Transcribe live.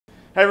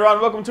Hey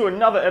everyone, welcome to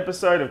another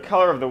episode of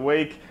Color of the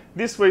Week.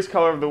 This week's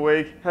Color of the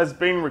Week has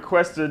been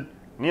requested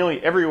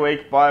nearly every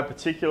week by a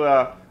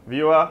particular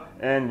viewer,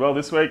 and well,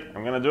 this week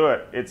I'm going to do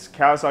it. It's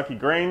Kawasaki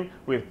green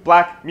with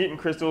black mutant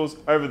crystals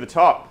over the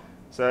top.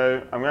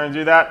 So I'm going to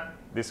do that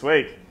this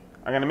week.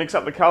 I'm going to mix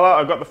up the color.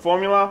 I've got the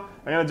formula.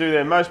 I'm going to do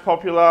their most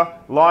popular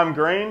lime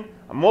green.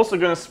 I'm also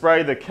going to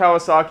spray the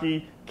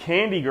Kawasaki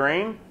candy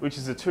green, which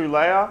is a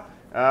 2-layer.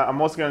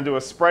 I'm also going to do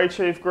a spray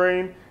chief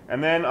green,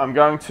 and then I'm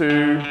going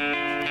to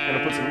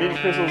put some mutant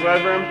crystals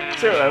over them,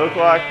 see what they look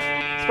like,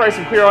 spray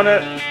some clear on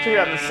it, check it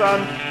out in the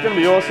sun. It's going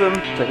to be awesome.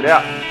 Check it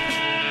out.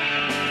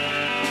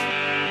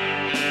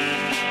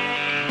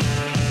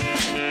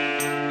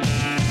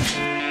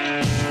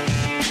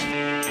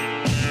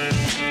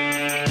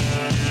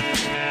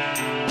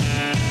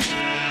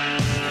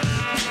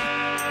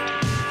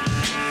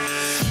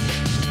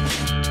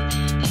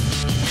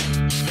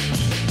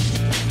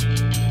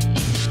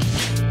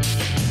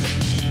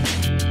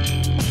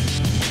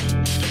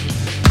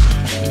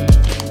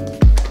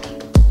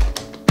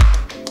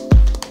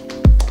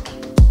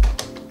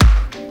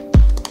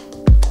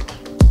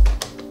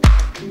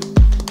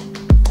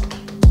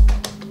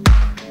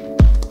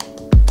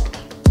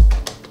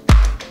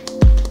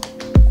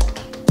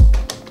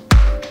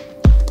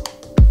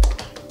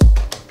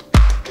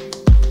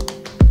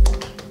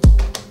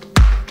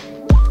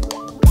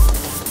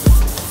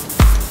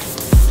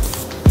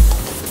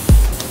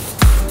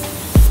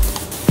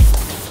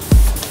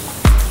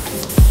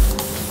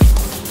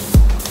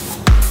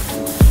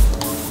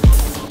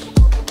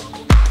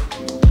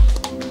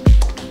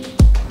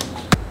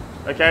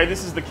 Okay,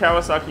 this is the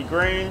Kawasaki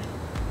green.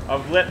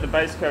 I've let the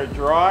base coat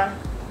dry.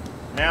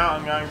 Now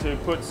I'm going to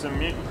put some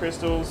mutant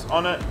crystals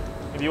on it.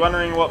 If you're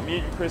wondering what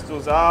mutant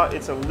crystals are,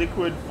 it's a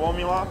liquid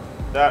formula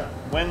that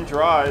when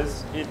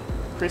dries, it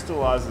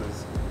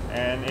crystallizes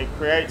and it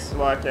creates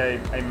like a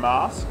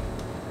mask.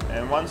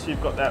 And once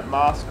you've got that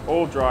mask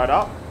all dried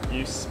up,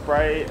 you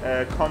spray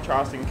a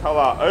contrasting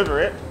color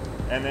over it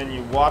and then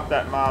you wipe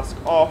that mask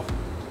off,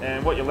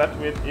 and what you're left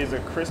with is a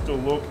crystal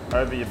look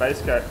over your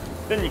base coat.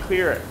 Then you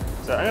clear it.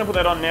 So I'm going to put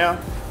that on now,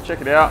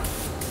 check it out.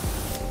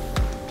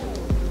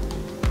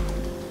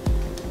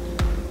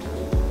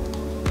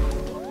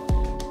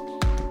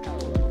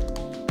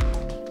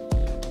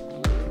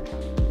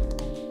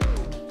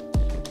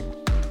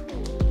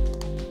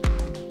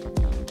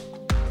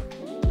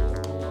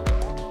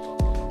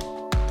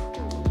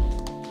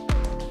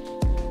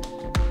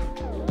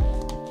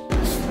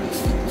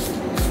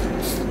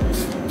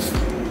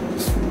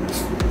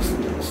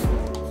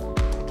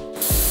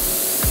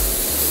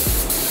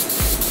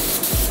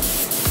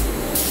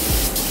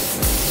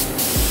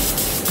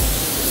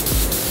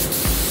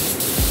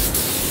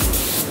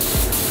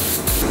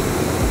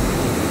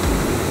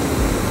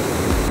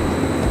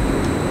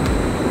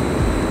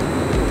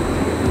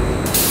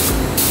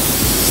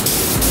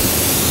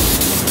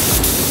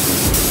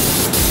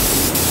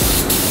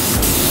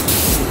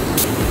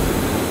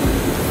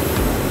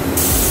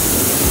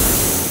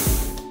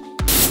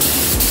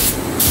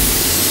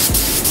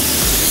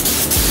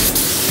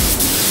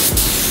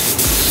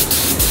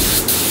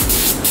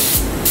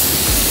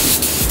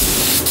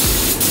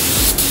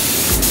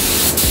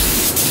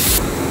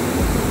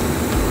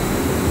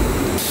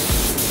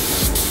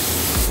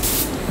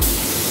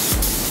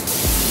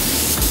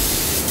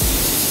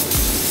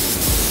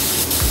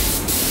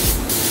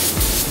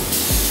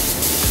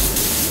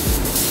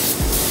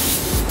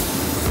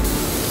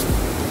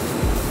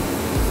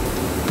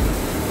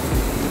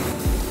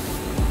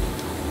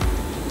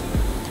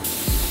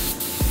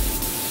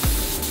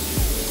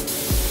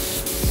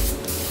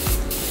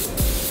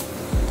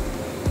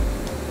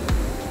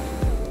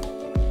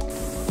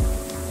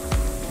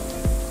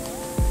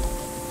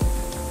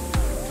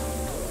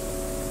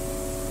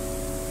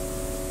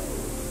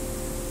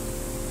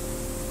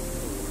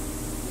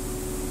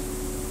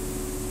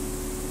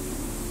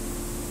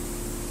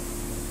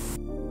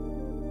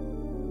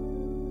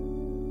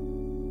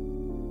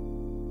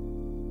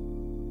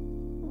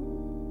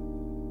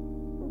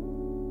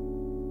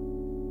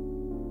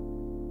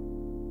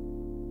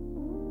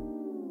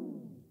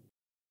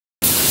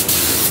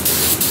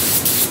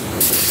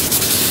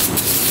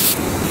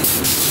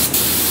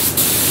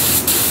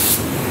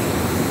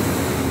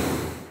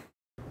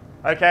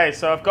 Okay,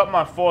 so I've got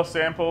my 4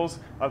 samples.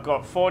 I've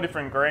got 4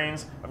 different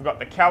greens. I've got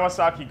the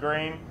Kawasaki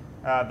green,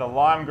 the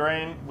lime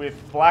green with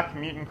black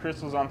mutant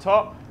crystals on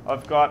top.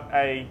 I've got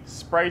a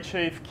spray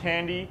chief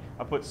candy.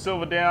 I put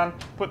silver down,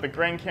 put the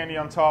green candy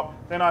on top.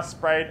 Then I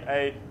sprayed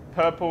a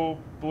purple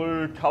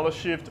blue color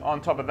shift on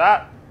top of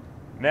that.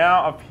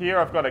 Now up here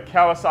I've got a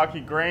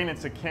Kawasaki green.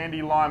 It's a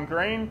candy lime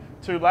green,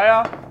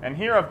 2-layer. And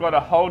here I've got a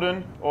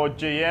Holden or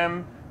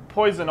GM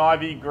poison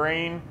ivy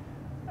green.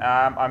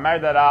 I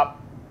made that up.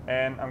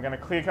 And I'm going to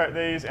clear coat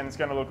these and it's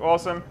going to look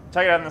awesome.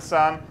 Take it out in the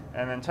sun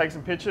and then take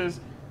some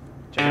pictures.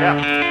 Check it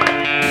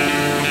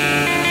out.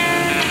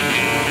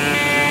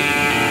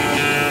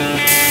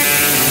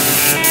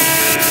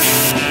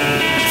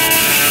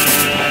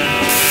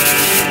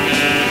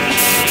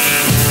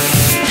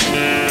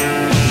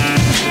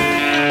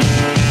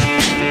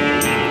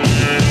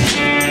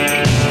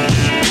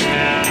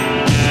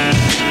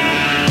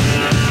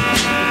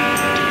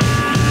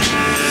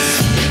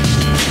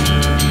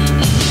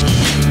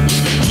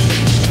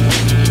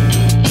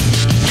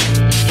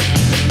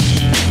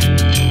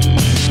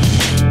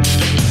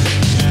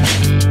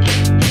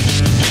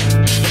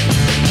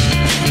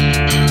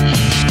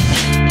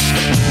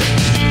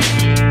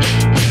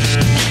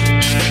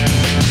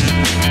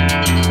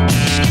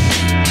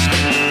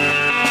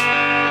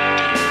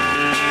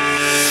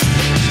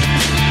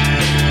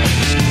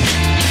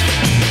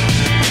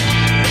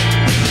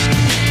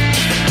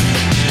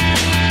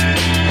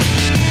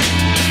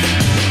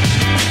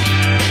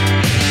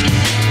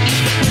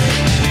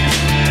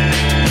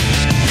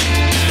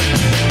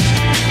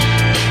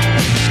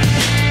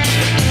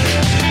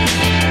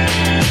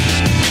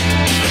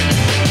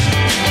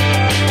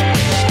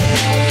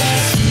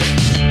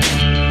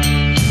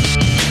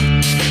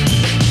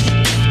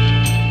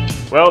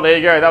 Well, there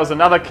you go. That was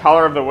another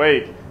color of the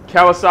week.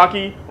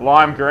 Kawasaki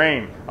lime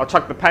green. I'll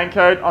chuck the paint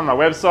code on my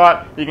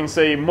website. You can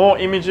see more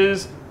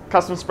images,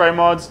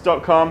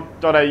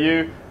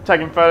 customspraymods.com.au,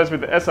 taking photos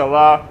with the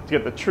SLR to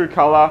get the true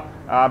color,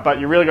 but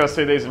you really got to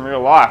see these in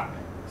real life.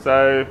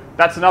 So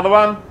that's another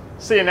one.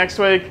 See you next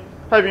week.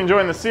 Hope you're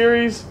enjoying the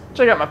series.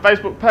 Check out my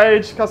Facebook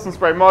page, Custom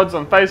Spray Mods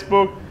on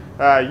Facebook,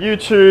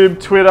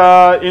 YouTube, Twitter,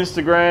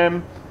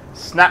 Instagram,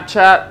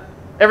 Snapchat,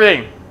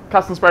 everything.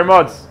 Custom Spray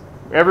Mods,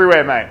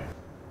 everywhere, mate.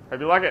 Hope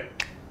you like it.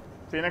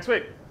 See you next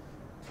week.